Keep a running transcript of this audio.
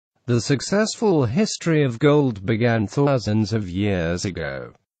The successful history of gold began thousands of years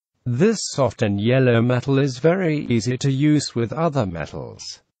ago. This soft and yellow metal is very easy to use with other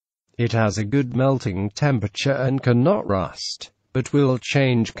metals. It has a good melting temperature and cannot rust, but will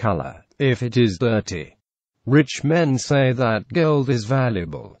change color if it is dirty. Rich men say that gold is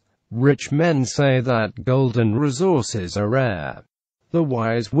valuable. Rich men say that golden resources are rare. The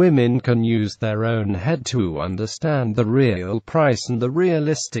wise women can use their own head to understand the real price and the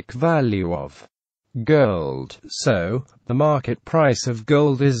realistic value of gold. So, the market price of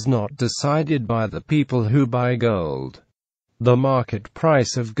gold is not decided by the people who buy gold. The market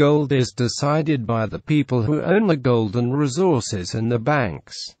price of gold is decided by the people who own the golden resources in the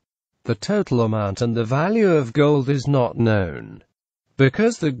banks. The total amount and the value of gold is not known,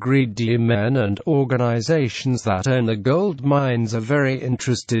 because the greedy men and organizations that own the gold mines are very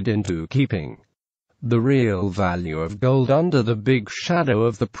interested into keeping the real value of gold under the big shadow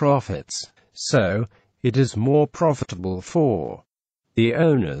of the profits. So, it is more profitable for the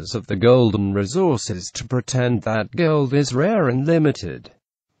owners of the golden resources to pretend that gold is rare and limited,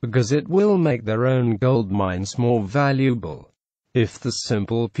 because it will make their own gold mines more valuable. If the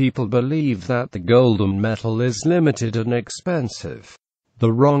simple people believe that the golden metal is limited and expensive,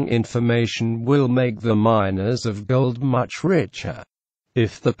 the wrong information will make the miners of gold much richer.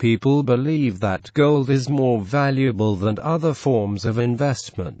 If the people believe that gold is more valuable than other forms of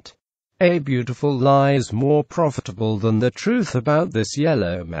investment, a beautiful lie is more profitable than the truth about this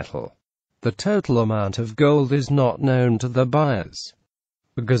yellow metal. The total amount of gold is not known to the buyers,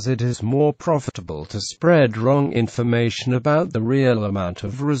 because it is more profitable to spread wrong information about the real amount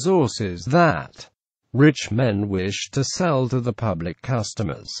of resources that rich men wish to sell to the public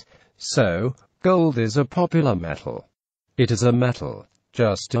customers. So, gold is a popular metal. It is a metal,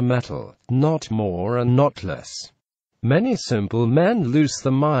 just a metal, not more and not less. Many simple men lose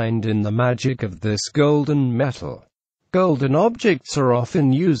the mind in the magic of this golden metal. Golden objects are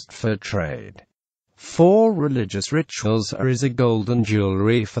often used for trade. For religious rituals, there is a golden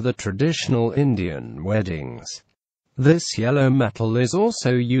jewelry for the traditional Indian weddings. This yellow metal is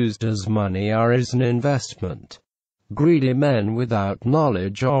also used as money or as an investment. Greedy men without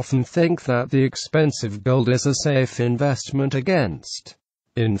knowledge often think that the expensive gold is a safe investment against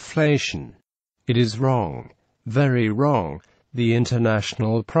inflation. It is wrong. Very wrong. The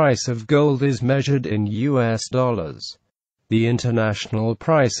international price of gold is measured in US dollars. The international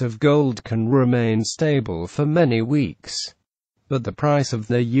price of gold can remain stable for many weeks, but the price of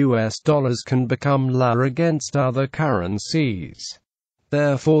the US dollars can become lower against other currencies.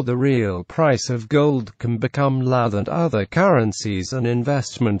 Therefore, the real price of gold can become lower than other currencies and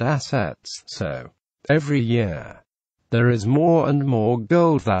investment assets. So, every year, there is more and more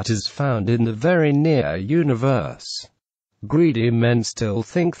gold that is found in the very near universe. Greedy men still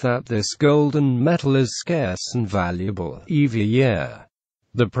think that this golden metal is scarce and valuable. Every year,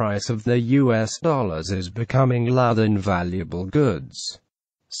 the price of the US dollars is becoming lower than valuable goods,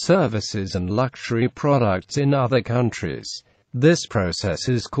 services and luxury products in other countries. This process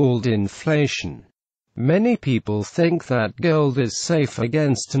is called inflation. Many people think that gold is safe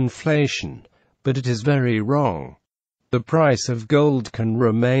against inflation, but it is very wrong. The price of gold can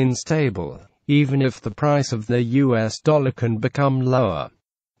remain stable, even if the price of the US dollar can become lower.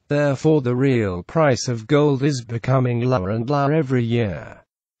 Therefore, the real price of gold is becoming lower and lower every year,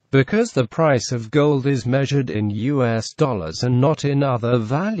 because the price of gold is measured in US dollars and not in other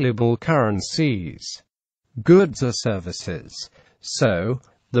valuable currencies, goods or services. So,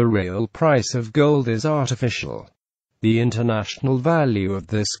 the real price of gold is artificial. The international value of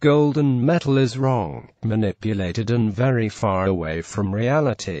this golden metal is wrong, manipulated and very far away from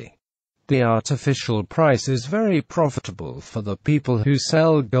reality. The artificial price is very profitable for the people who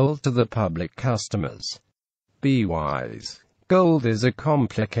sell gold to the public customers. Be wise. Gold is a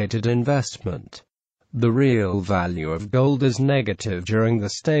complicated investment. The real value of gold is negative during the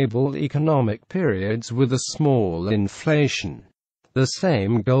stable economic periods with a small inflation. The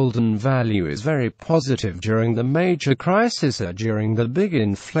same golden value is very positive during the major crisis or during the big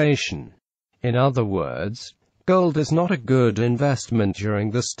inflation. In other words, gold is not a good investment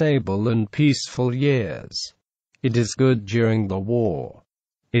during the stable and peaceful years. It is good during the war.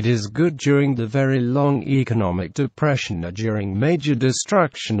 It is good during the very long economic depression or during major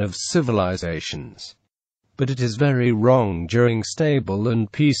destruction of civilizations. But it is very wrong during stable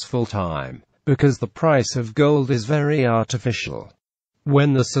and peaceful time, because the price of gold is very artificial.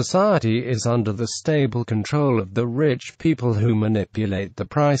 When the society is under the stable control of the rich people who manipulate the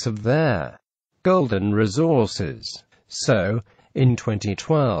price of their golden resources. So, in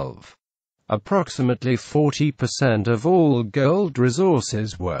 2012, Approximately 40% of all gold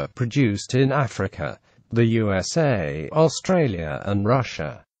resources were produced in Africa, the USA, Australia and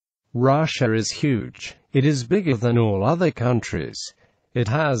Russia. Russia is huge. It is bigger than all other countries. It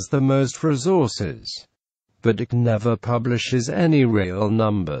has the most resources. But it never publishes any real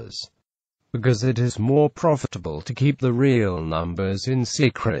numbers, because it is more profitable to keep the real numbers in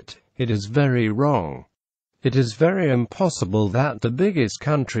secret. It is very wrong. It is very impossible that the biggest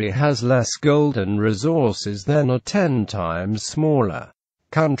country has less golden resources than a 10 times smaller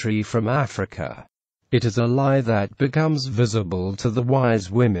country from Africa. It is a lie that becomes visible to the wise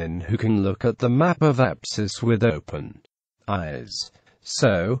women who can look at the map of epSos with open eyes.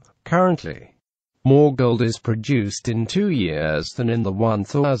 So, currently, more gold is produced in 2 years than in the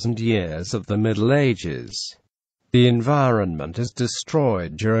 1,000 years of the Middle Ages. The environment is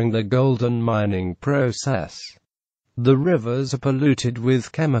destroyed during the golden mining process. The rivers are polluted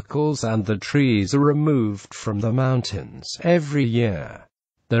with chemicals and the trees are removed from the mountains every year.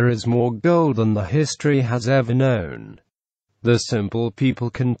 There is more gold than the history has ever known. The simple people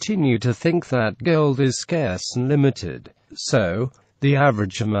continue to think that gold is scarce and limited, so the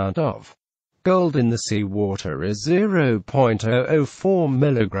average amount of gold in the seawater is 0.004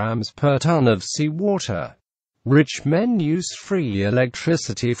 milligrams per ton of seawater. Rich men use free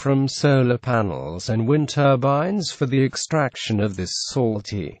electricity from solar panels and wind turbines for the extraction of this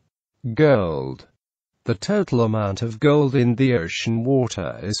salty gold. The total amount of gold in the ocean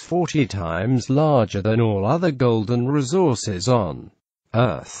water is 40 times larger than all other golden resources on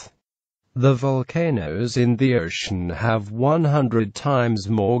Earth. The volcanoes in the ocean have 100 times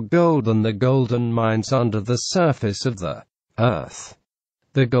more gold than the golden mines under the surface of the Earth.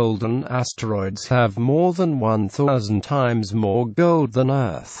 The golden asteroids have more than 1,000 times more gold than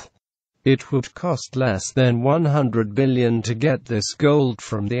Earth. It would cost less than 100 billion to get this gold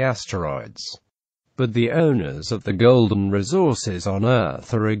from the asteroids. But the owners of the golden resources on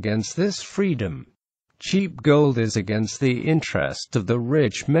Earth are against this freedom. Cheap gold is against the interest of the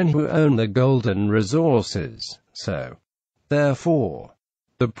rich men who own the golden resources, so, therefore,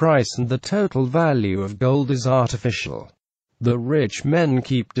 the price and the total value of gold is artificial. The rich men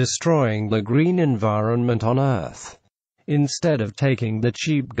keep destroying the green environment on Earth, instead of taking the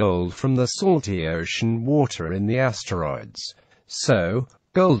cheap gold from the salty ocean water in the asteroids. So,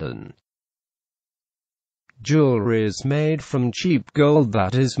 golden jewelry is made from cheap gold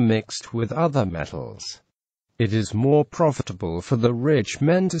that is mixed with other metals. It is more profitable for the rich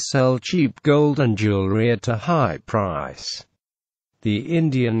men to sell cheap gold and jewelry at a high price. The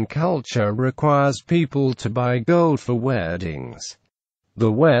Indian culture requires people to buy gold for weddings.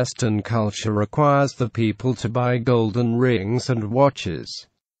 The Western culture requires the people to buy golden rings and watches.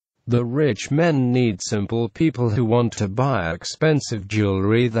 The rich men need simple people who want to buy expensive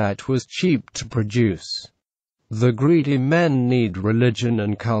jewelry that was cheap to produce. The greedy men need religion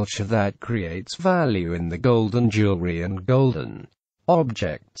and culture that creates value in the golden jewelry and golden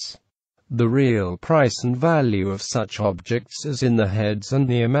objects. The real price and value of such objects is in the heads and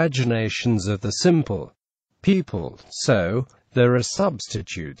the imaginations of the simple people. So, there are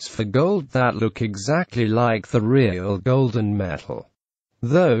substitutes for gold that look exactly like the real golden metal.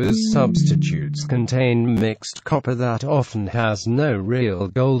 Those substitutes contain mixed copper that often has no real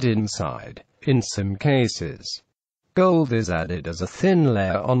gold inside. In some cases, gold is added as a thin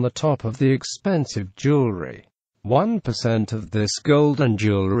layer on the top of the expensive jewelry. 1% of this gold and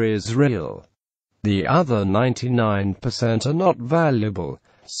jewelry is real. The other 99% are not valuable.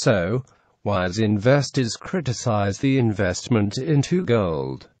 So, wise investors criticize the investment into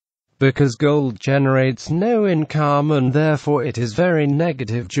gold, because gold generates no income and therefore it is very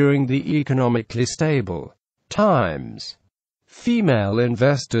negative during the economically stable times. Female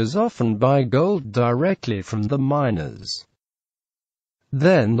investors often buy gold directly from the miners.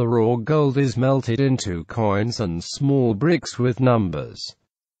 Then the raw gold is melted into coins and small bricks with numbers.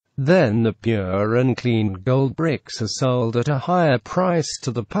 Then the pure and clean gold bricks are sold at a higher price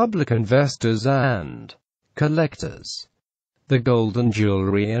to the public investors and collectors. The golden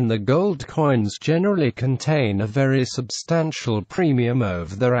jewelry and the gold coins generally contain a very substantial premium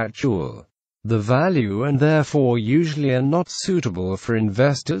over their actual value and therefore usually are not suitable for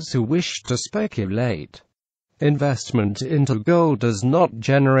investors who wish to speculate. Investment into gold does not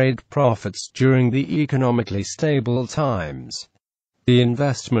generate profits during the economically stable times. The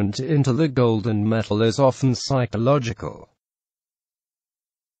investment into the golden metal is often psychological,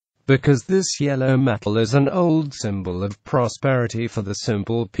 because this yellow metal is an old symbol of prosperity for the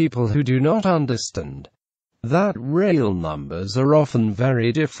simple people who do not understand that real numbers are often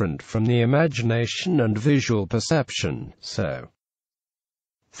very different from the imagination and visual perception. So,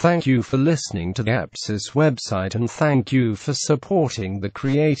 Thank you for listening to the epSos website, and thank you for supporting the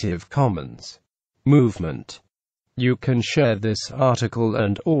Creative Commons movement. You can share this article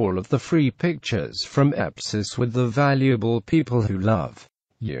and all of the free pictures from epSos with the valuable people who love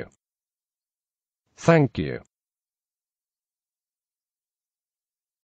you. Thank you.